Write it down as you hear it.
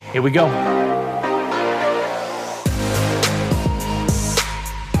Here we go.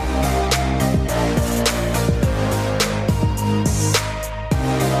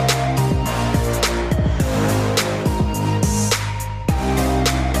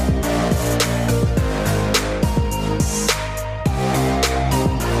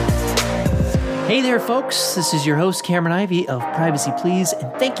 Hey there, folks. This is your host, Cameron Ivy of Privacy Please,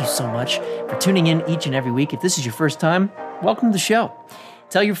 and thank you so much for tuning in each and every week. If this is your first time, welcome to the show.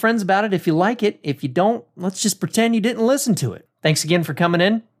 Tell your friends about it if you like it. If you don't, let's just pretend you didn't listen to it. Thanks again for coming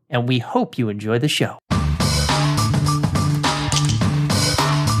in, and we hope you enjoy the show.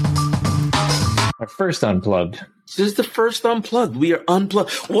 Our first Unplugged. This is the first Unplugged. We are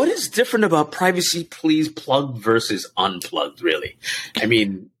unplugged. What is different about Privacy Please plugged versus unplugged, really? I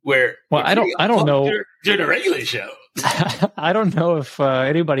mean, I don't know. During a regular show. I don't know if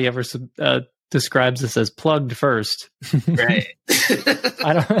anybody ever describes this as plugged first. Right.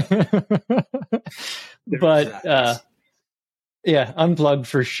 I don't. But yeah, unplugged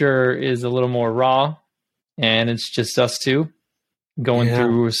for sure is a little more raw, and it's just us two going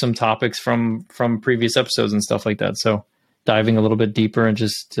through some topics from previous episodes and stuff like that. So diving a little bit deeper and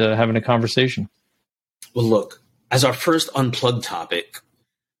just having a conversation. Well, look, as our first unplugged topic,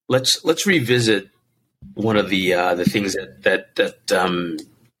 let's revisit one of the things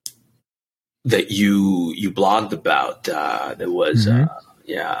that you blogged about. That was the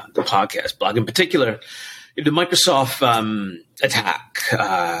podcast blog in particular, the Microsoft attack.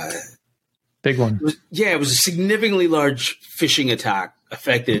 Big one. It was a significantly large phishing attack,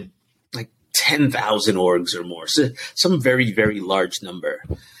 affected like 10,000 orgs or more. So some very, very large number.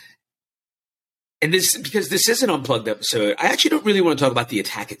 And because this is an Unplugged episode, I actually don't really want to talk about the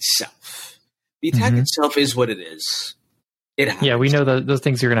attack itself. The attack itself is what it is. It happens. Yeah, we know that those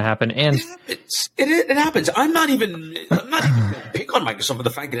things are going to happen. And it happens. It happens. I'm not even going to pick on Microsoft for the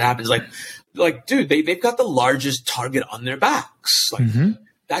fact that it happens. Like, dude, they've got the largest target on their backs. Like,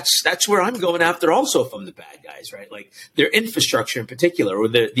 that's where I'm going after also if I'm the bad guys, right? Like their infrastructure in particular, or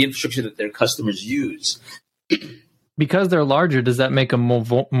the infrastructure that their customers use. Because they're larger, does that make them more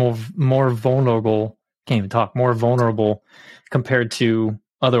vulnerable? Can't even talk. More vulnerable compared to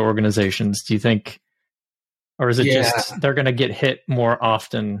other organizations, do you think? Or is it just they're going to get hit more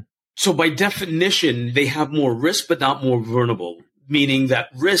often? So by definition, they have more risk, but not more vulnerable, meaning that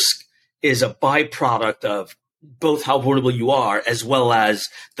risk is a byproduct of both how vulnerable you are, as well as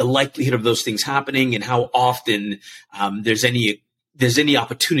the likelihood of those things happening and how often there's any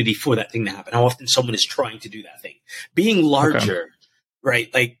opportunity for that thing to happen, how often someone is trying to do that thing. Being larger,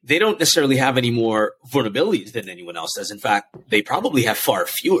 right? Like they don't necessarily have any more vulnerabilities than anyone else does. In fact, they probably have far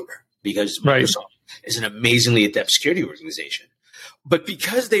fewer because Microsoft is an amazingly adept security organization. But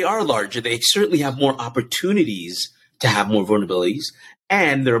because they are larger, they certainly have more opportunities to have more vulnerabilities.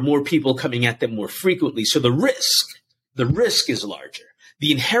 And there are more people coming at them more frequently. So the risk is larger.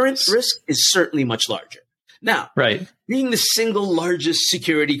 The inherent risk is certainly much larger. Now, being the single largest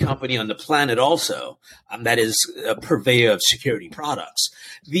security company on the planet also, that is a purveyor of security products,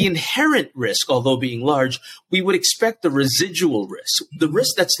 the inherent risk, although being large, we would expect the residual risk, the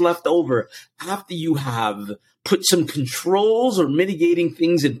risk that's left over after you have put some controls or mitigating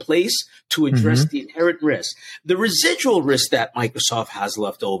things in place to address the inherent risk. The residual risk that Microsoft has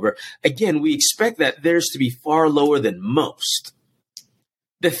left over, again, we expect that theirs to be far lower than most.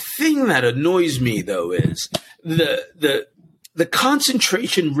 The thing that annoys me, though, is the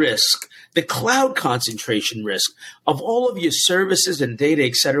concentration risk, the cloud concentration risk of all of your services and data,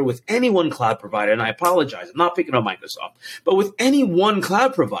 et cetera, with any one cloud provider. And I apologize, I'm not picking on Microsoft, but with any one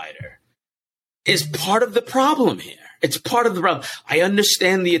cloud provider is part of the problem here. It's part of the problem. I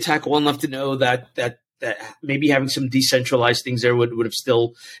understand the attack well enough to know that maybe having some decentralized things there would have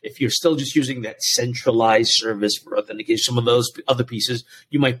still, if you're still just using that centralized service for authentication, some of those other pieces,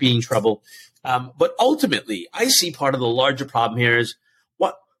 you might be in trouble. But ultimately, I see part of the larger problem here is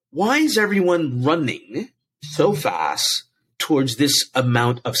why is everyone running so fast towards this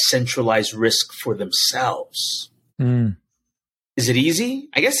amount of centralized risk for themselves? Is it easy?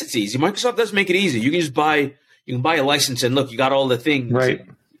 I guess it's easy. Microsoft does make it easy. You can just buy a license and look, you got all the things.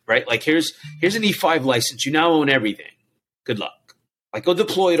 Right? Like here's an E5 license. You now own everything. Good luck. Like go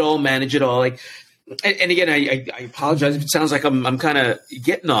deploy it all, manage it all. Like, and again, I apologize if it sounds like I'm kind of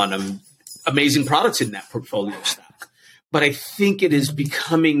getting on amazing products in that portfolio stack. But I think it's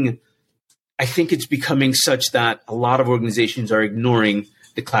becoming such that a lot of organizations are ignoring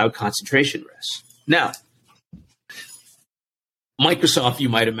the cloud concentration risk. Now, Microsoft, you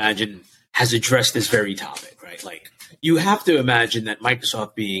might imagine, has addressed this very topic, right? Like you have to imagine that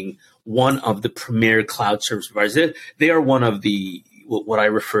Microsoft being one of the premier cloud service providers, they are one of the what I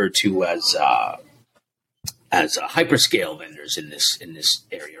refer to as hyperscale vendors in this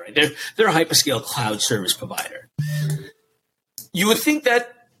area, right? They're a hyperscale cloud service provider. You would think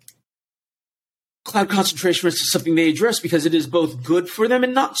that cloud concentration risk is something they address because it is both good for them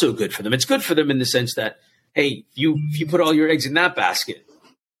and not so good for them. It's good for them in the sense that, hey, if you put all your eggs in that basket,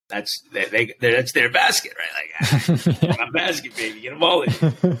 that's their basket, right? Like, my basket, baby, get them all in.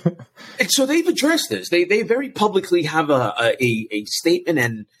 And so they've addressed this. They very publicly have a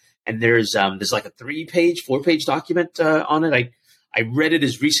statement, and there's like a 4-page document on it. I read it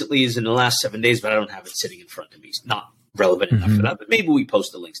as recently as in the last 7 days, but I don't have it sitting in front of me. It's not relevant enough for that, but maybe we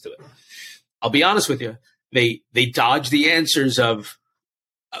post the links to it. I'll be honest with you. They dodge the answers of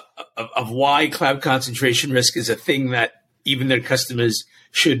why cloud concentration risk is a thing that even their customers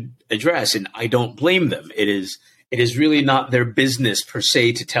should address, and I don't blame them. It is really not their business per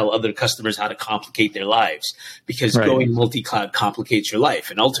se to tell other customers how to complicate their lives, because going multi-cloud complicates your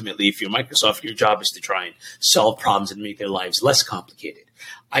life. And ultimately, if you're Microsoft, your job is to try and solve problems and make their lives less complicated.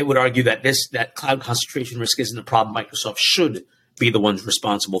 I would argue that that cloud concentration risk isn't a problem Microsoft should be the ones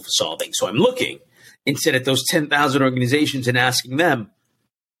responsible for solving. So I'm looking instead at those 10,000 organizations and asking them,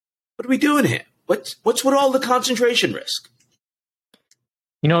 what are we doing here? What's with all the concentration risk?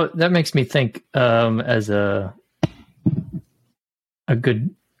 You know, that makes me think as a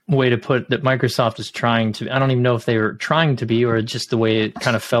good way to put that Microsoft is trying to, I don't even know if they were trying to be, or just the way it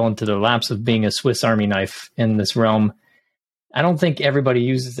kind of fell into their laps of being a Swiss Army knife in this realm. I don't think everybody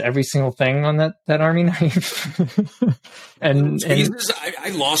uses every single thing on that Army knife. and I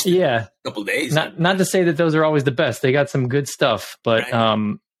lost it a couple of days. Not to say that those are always the best. They got some good stuff, but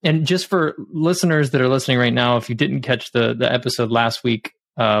and just for listeners that are listening right now, if you didn't catch the episode last week,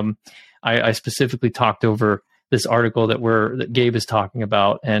 I specifically talked over this article that Gabe is talking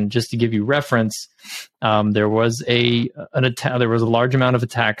about, and just to give you reference, there was an attack. There was a large amount of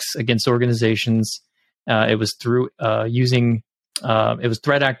attacks against organizations. It was through it was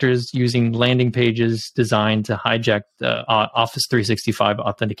threat actors using landing pages designed to hijack the Office 365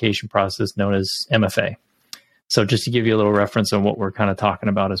 authentication process known as MFA. So just to give you a little reference on what we're kind of talking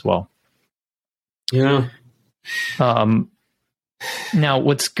about as well. Yeah. Now,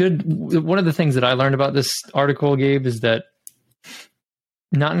 what's good, one of the things that I learned about this article, Gabe, is that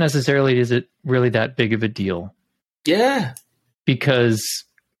not necessarily is it really that big of a deal. Yeah. Because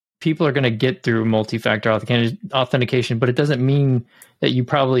people are going to get through multi-factor authentication, but it doesn't mean that you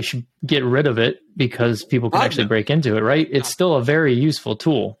probably should get rid of it because people can actually break into it, right? It's still a very useful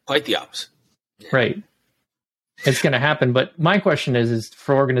tool. Quite the opposite. Yeah. Right. It's going to happen. But my question is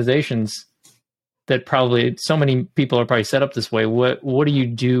for organizations that probably so many people are probably set up this way, what do you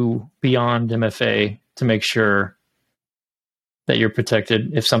do beyond MFA to make sure that you're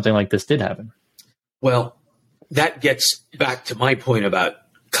protected if something like this did happen? Well, that gets back to my point about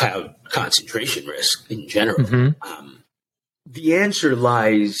cloud concentration risk in general. Mm-hmm. The answer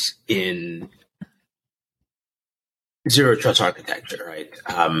lies in zero trust architecture, right?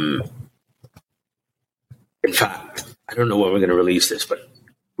 In fact, I don't know when we're going to release this, but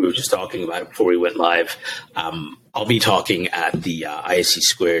we were just talking about it before we went live. I'll be talking at the ISC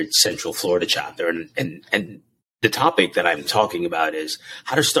Squared Central Florida chapter, and the topic that I'm talking about is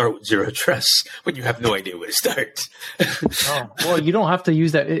how to start with zero trust when you have no idea where to start. Well, you don't have to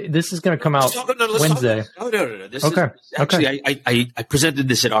use that. This is going to come out Wednesday. No. This is actually, I presented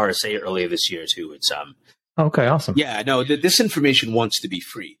this at RSA earlier this year too. It's okay, awesome. Yeah, no, this information wants to be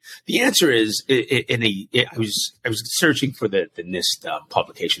free. The answer is I was searching for the NIST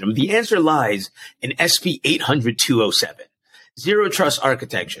publication. I mean, the answer lies in SP 800-207. Zero trust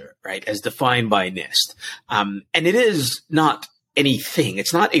architecture, right, as defined by NIST. And it is not anything.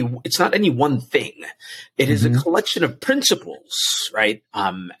 It's not any one thing. It is a collection of principles, right?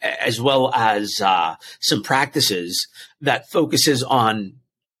 As well as some practices that focuses on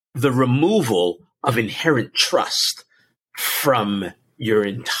the removal of inherent trust from your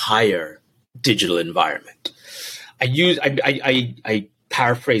entire digital environment. I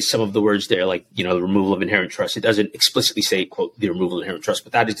paraphrase some of the words there, like, the removal of inherent trust. It doesn't explicitly say, quote, the removal of inherent trust,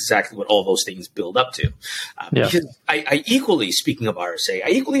 but that is exactly what all those things build up to. Because I equally, speaking of RSA,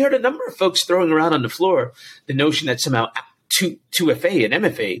 I equally heard a number of folks throwing around on the floor the notion that somehow 2FA and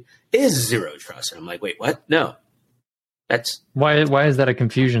MFA is zero trust. And I'm like, wait, what? No. That's why is that a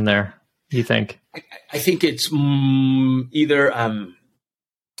confusion there, you think? I think it's either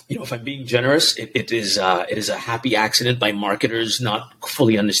if I'm being generous, it is a happy accident by marketers not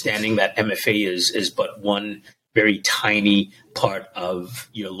fully understanding that MFA is but one very tiny part of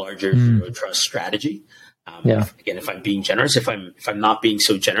your larger zero trust strategy. If I'm being generous, if I'm not being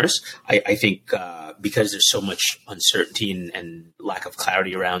so generous, I think because there's so much uncertainty and lack of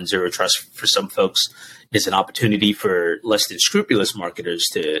clarity around zero trust for some folks, is an opportunity for less than scrupulous marketers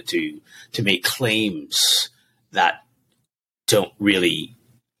to make claims that don't really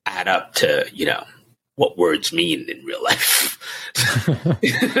add up to what words mean in real life.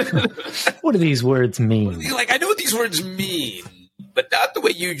 What do these words mean? Like, I know what these words mean, but not the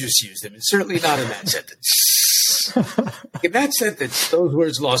way you just used them, and certainly not in that sentence. In that sentence, those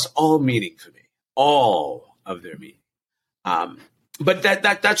words lost all meaning for me, all of their meaning. But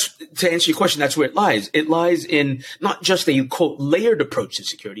that's to answer your question. That's where it lies. It lies in not just a quote layered approach to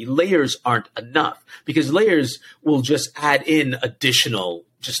security. Layers aren't enough because layers will just add in additional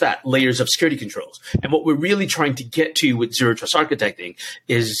layers of security controls. And what we're really trying to get to with zero trust architecting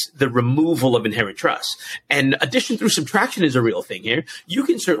is the removal of inherent trust. And addition through subtraction is a real thing here. You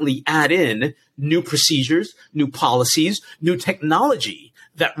can certainly add in new procedures, new policies, new technology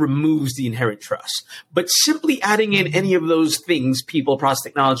that removes the inherent trust. But simply adding in any of those things, people, process,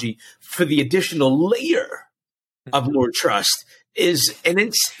 technology, for the additional layer of more trust is an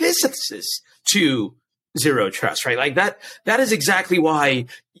antithesis to zero trust, right? Like that is exactly why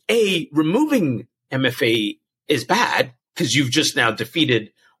removing MFA is bad, because you've just now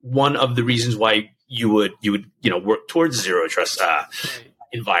defeated one of the reasons why you would work towards zero trust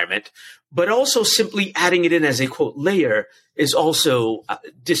environment. But also simply adding it in as a quote layer is also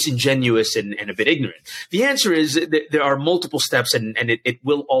disingenuous and a bit ignorant. The answer is that there are multiple steps, and it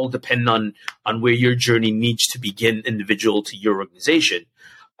will all depend on where your journey needs to begin, individual to your organization.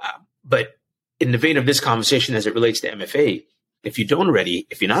 But in the vein of this conversation, as it relates to MFA, if you're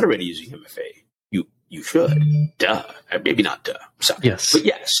not already using MFA, you should. Duh. Maybe not duh. Sorry. Yes. But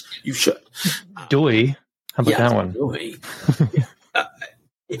yes, you should. Doy. How about that one? Doy.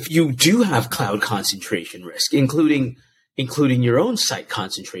 If you do have cloud concentration risk, including your own site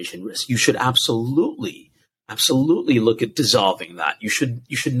concentration risk, you should absolutely look at dissolving that. You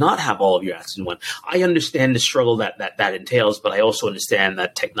should not have all of your assets in one. I understand the struggle that entails, but I also understand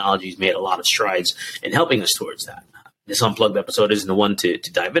that technology's made a lot of strides in helping us towards that. This Unplugged episode isn't the one to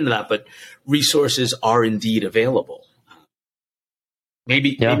dive into that, but resources are indeed available.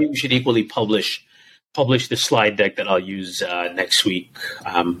 Maybe we should equally publish the slide deck that I'll use next week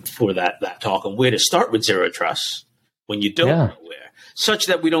for that talk on where to start with zero trust when you don't know where, such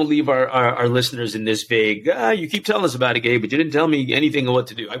that we don't leave our listeners in this vague, you keep telling us about it, Gabe, but you didn't tell me anything of what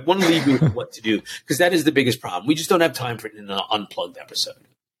to do. I want to leave you with what to do, because that is the biggest problem. We just don't have time for it in an Unplugged episode.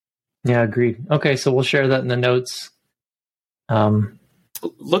 Yeah, agreed. Okay, so we'll share that in the notes.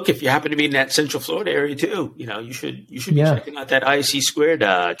 Look, if you happen to be in that Central Florida area too, you should be checking out that ISC Squared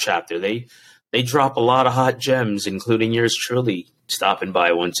chapter. They drop a lot of hot gems, including yours truly stopping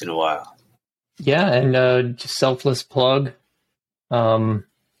by once in a while. Yeah, and just selfless plug.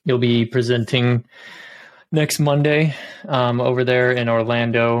 You'll be presenting next Monday over there in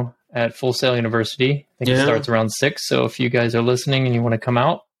Orlando at Full Sail University. I think it starts around 6. So if you guys are listening and you want to come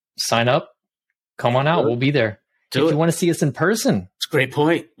out, sign up. Come on out. We'll be there. If you want to see us in person. It's a great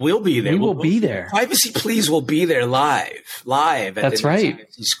point. We'll be there. We'll be there. Privacy Please will be there live. That's right.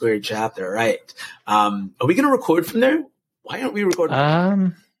 ISC Squared chapter, right. Are we going to record from there? Why aren't we recording?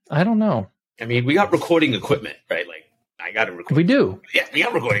 I don't know. I mean, we got recording equipment, right? Like, I got to record. We do. Yeah, we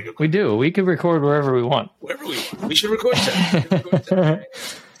got recording equipment. We do. We could record wherever we want. Wherever we want. We should record that.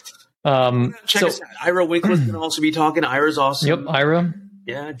 Check us out. Ira Winkler's going to also be talking. Ira's awesome. Yep, Ira.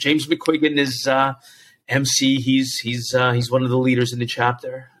 Yeah, James McQuiggan is MC. He's one of the leaders in the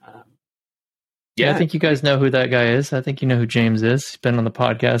chapter. I think you guys know who that guy is. I think you know who James is. He's been on the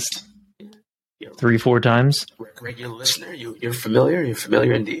podcast 3-4 times. Regular listener, you're familiar. You're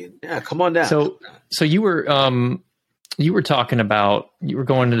familiar indeed. Yeah, come on down. So you were talking about, you were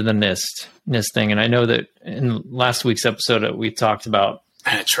going into the NIST thing, and I know that in last week's episode we talked about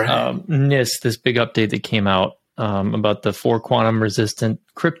that's right. NIST, this big update that came out about the 4 quantum resistant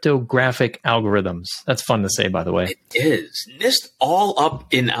cryptographic algorithms. That's fun to say, by the way. It is. NIST all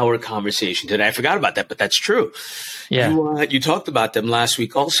up in our conversation today. I forgot about that, but that's true. Yeah. You talked about them last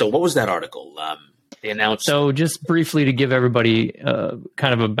week also. What was that article? They announced. So just briefly to give everybody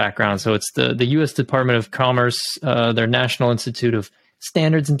kind of a background. So it's the U.S. Department of Commerce, their National Institute of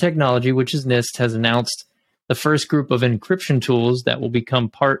Standards and Technology, which is NIST, has announced the first group of encryption tools that will become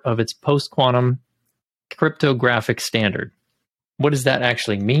part of its post-quantum cryptographic standard. What does that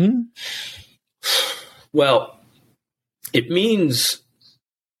actually mean? Well, it means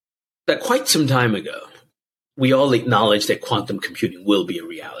that quite some time ago, we all acknowledged that quantum computing will be a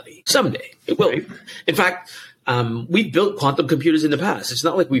reality. Someday, it will. Right. In fact, we've built quantum computers in the past. It's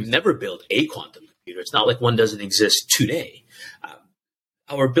not like we've never built a quantum computer. computer. It's not like one doesn't exist today.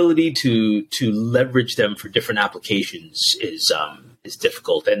 Our ability to leverage them for different applications is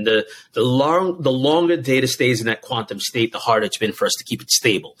difficult, and the longer data stays in that quantum state, the harder it's been for us to keep it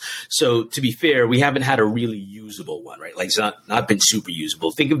stable. So, to be fair, we haven't had a really usable one, right? Like, it's not been super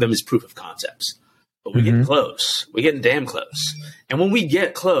usable. Think of them as proof of concepts, but we're getting close. We're getting damn close, and when we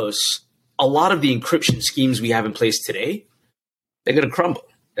get close, a lot of the encryption schemes we have in place today, they're going to crumble.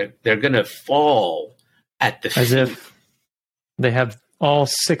 They're going to fall at the as if they have all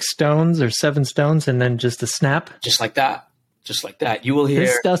 6 stones or 7 stones and then just a snap. Just like that. You will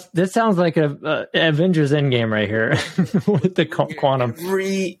hear... This sounds like a Avengers Endgame right here with the quantum.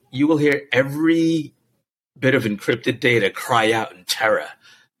 You will hear every bit of encrypted data cry out in terror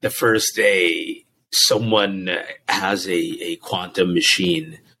the first day someone has a quantum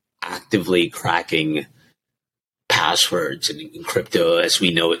machine actively cracking passwords in crypto as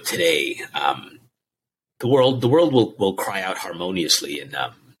we know it today. The world will cry out harmoniously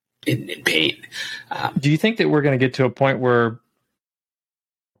in pain. Do you think that we're going to get to a point where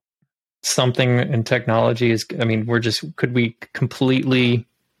something in technology is? I mean, could we completely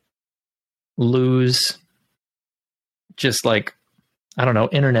lose, just like, I don't know,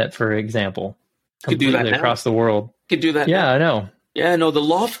 internet, for example, completely across the world? Could do that. Yeah, now. I know. Yeah, no. The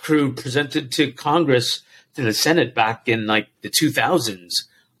Loft crew presented to Congress, to the Senate, back in like the 2000s.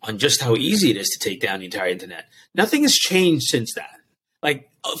 On just how easy it is to take down the entire internet. Nothing has changed since that. Like,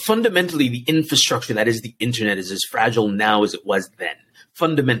 fundamentally, the infrastructure that is the internet is as fragile now as it was then.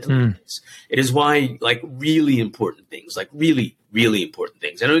 Fundamentally, it is why, like, really important things, like really, really important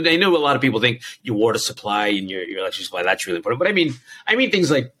things. And I know a lot of people think your water supply and your electricity supply, that's really important. But I mean things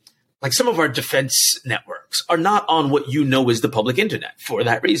like some of our defense networks are not on what you know is the public internet for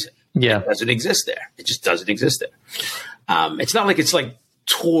that reason. Yeah. It doesn't exist there. It just doesn't exist there. It's not like it's like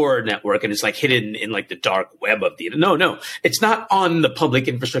Tor network and it's like hidden in like the dark web of the internet. No, it's not on the public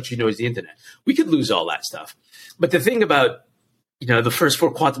infrastructure you know as the internet. We could lose all that stuff. But the thing about, the first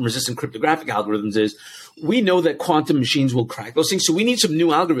 4 quantum resistant cryptographic algorithms is we know that quantum machines will crack those things. So we need some new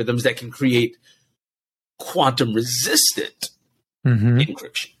algorithms that can create quantum resistant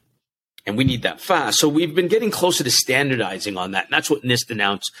encryption. And we need that fast. So we've been getting closer to standardizing on that. And that's what NIST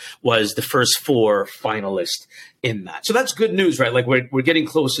announced was the first 4 finalists in that. So that's good news, right? Like we're getting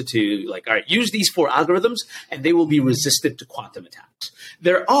closer to like, all right, use these 4 algorithms and they will be resistant to quantum attacks.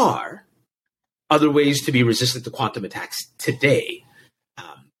 There are other ways to be resistant to quantum attacks today.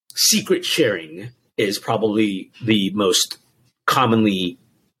 Secret sharing is probably the most commonly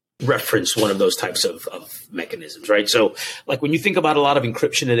reference one of those types of mechanisms, right? So like when you think about a lot of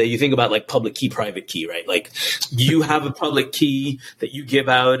encryption today, you think about like public key, private key, right? Like you have a public key that you give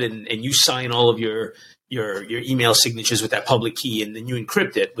out and you sign all of your email signatures with that public key, and then you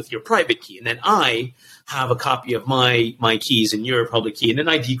encrypt it with your private key. And then I have a copy of my keys and your public key, and then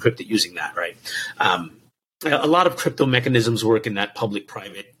I decrypt it using that, right? A lot of crypto mechanisms work in that public,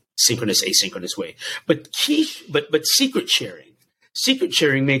 private, synchronous, asynchronous way. But secret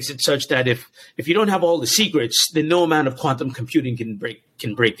sharing makes it such that if you don't have all the secrets, then no amount of quantum computing can break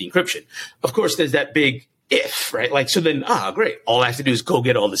the encryption. Of course, there's that big if, right? Like, so then, great. All I have to do is go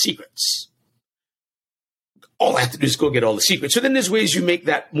get all the secrets. So then there's ways you make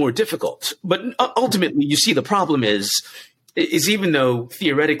that more difficult. But ultimately, you see the problem is even though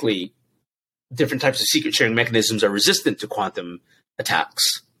theoretically different types of secret sharing mechanisms are resistant to quantum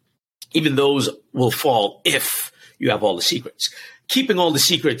attacks, even those will fall if you have all the secrets. Keeping all the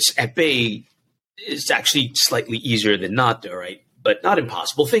secrets at bay is actually slightly easier than not, though, right? But not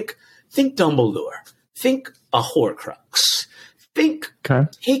impossible. Think Dumbledore. Think a Horcrux. Think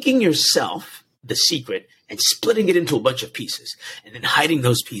taking yourself, the secret, and splitting it into a bunch of pieces, and then hiding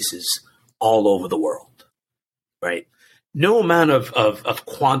those pieces all over the world, right? No amount of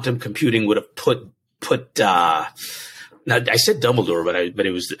quantum computing would have put. Now I said Dumbledore, but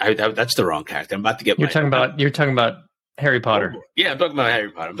it was that's the wrong character. I'm about to get. You're talking about Harry Potter. Yeah, I'm talking about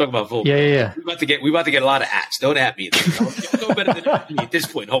Harry Potter. I'm talking about Voldemort. Yeah. We're about to get a lot of ats. Don't at me. You'll know better than at me at this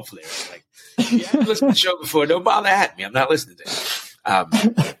point, hopefully. Like, if you haven't listened to the show before, don't bother at me. I'm not listening to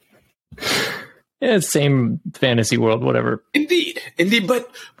it. Yeah, same fantasy world, whatever. Indeed, but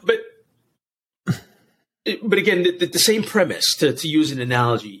again, the same premise, to use an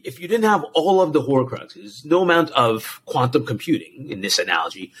analogy. If you didn't have all of the Horcruxes, no amount of quantum computing in this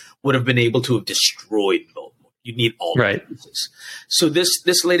analogy would have been able to have destroyed Voldemort. You need all the pieces. So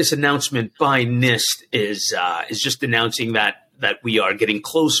this latest announcement by NIST is just announcing that we are getting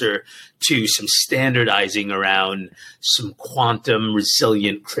closer to some standardizing around some quantum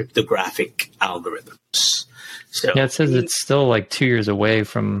resilient cryptographic algorithms. So yeah, it says it's still like 2 years away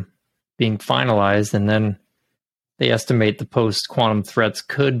from being finalized, and then they estimate the post-quantum threats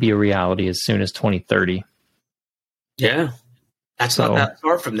could be a reality as soon as 2030. Yeah. That's not that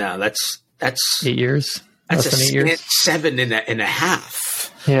far from now. That's 8 years. That's less than 8 years. 7 and a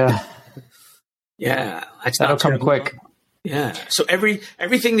half. Yeah. Yeah. That'll come quick. Yeah. So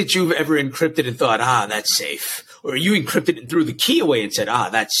everything that you've ever encrypted and thought, that's safe, or you encrypted and threw the key away and said,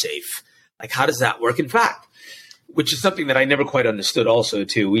 that's safe. Like, how does that work? In fact, which is something that I never quite understood also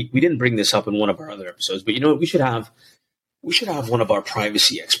too. We didn't bring this up in one of our other episodes, but you know what? We should have one of our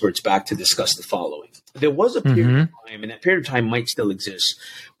privacy experts back to discuss the following. There was a period of time, and that period of time might still exist,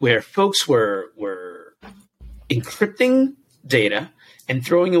 where folks were encrypting data and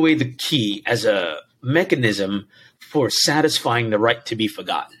throwing away the key as a mechanism for satisfying the right to be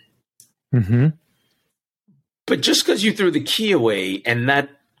forgotten. Mm-hmm. But just because you threw the key away and that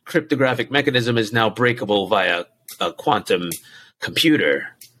cryptographic mechanism is now breakable via a quantum computer,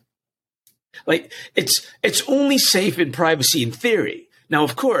 like it's only safe in privacy in theory. Now,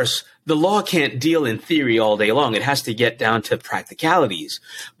 of course, the law can't deal in theory all day long. It has to get down to practicalities.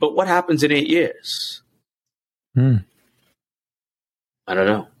 But what happens in 8 years? I don't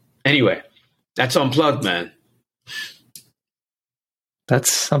know. Anyway, that's Unplugged, man.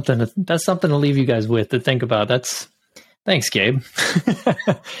 That's something to leave you guys with to think about. Thanks, Gabe.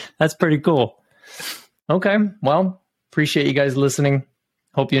 That's pretty cool. Okay. Well, appreciate you guys listening.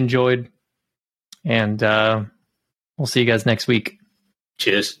 Hope you enjoyed. And we'll see you guys next week.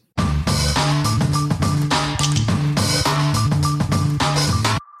 Cheers.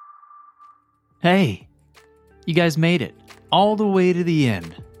 Hey, you guys made it all the way to the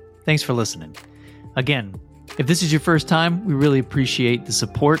end. Thanks for listening. Again, if this is your first time, we really appreciate the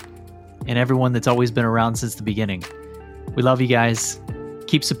support and everyone that's always been around since the beginning. We love you guys.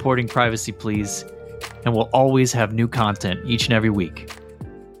 Keep supporting Privacy Please, and we'll always have new content each and every week.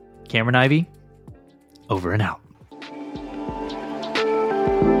 Cameron Ivy, over and out.